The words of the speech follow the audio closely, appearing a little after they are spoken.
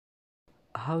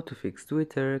How to fix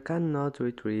Twitter cannot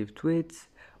retrieve tweets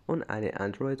on any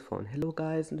Android phone. Hello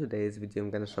guys, in today's video I'm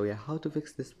gonna show you how to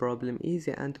fix this problem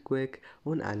easy and quick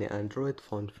on any Android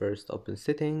phone. First open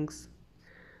settings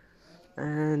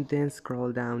and then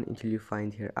scroll down until you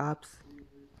find here apps,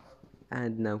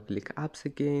 and now click apps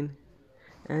again,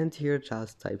 and here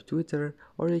just type Twitter,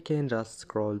 or you can just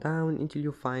scroll down until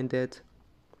you find it,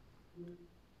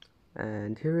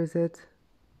 and here is it.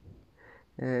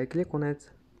 Click on it,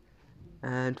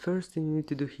 and first thing you need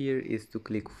to do here is to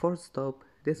click force stop,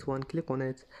 this one, click on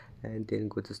it, and then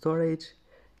go to storage,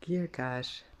 clear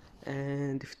cache,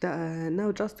 and if that,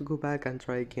 now just go back and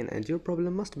try again and your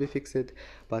problem must be fixed.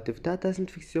 But if that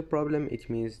doesn't fix your problem, it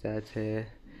means that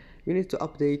you need to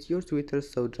update your Twitter.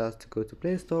 So just go to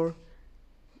Play Store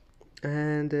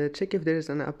and check if there is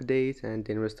an update, and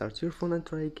then restart your phone and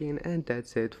try again. And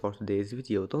that's it for today's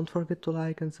video. Don't forget to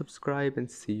like and subscribe,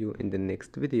 and see you in the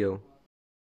next video.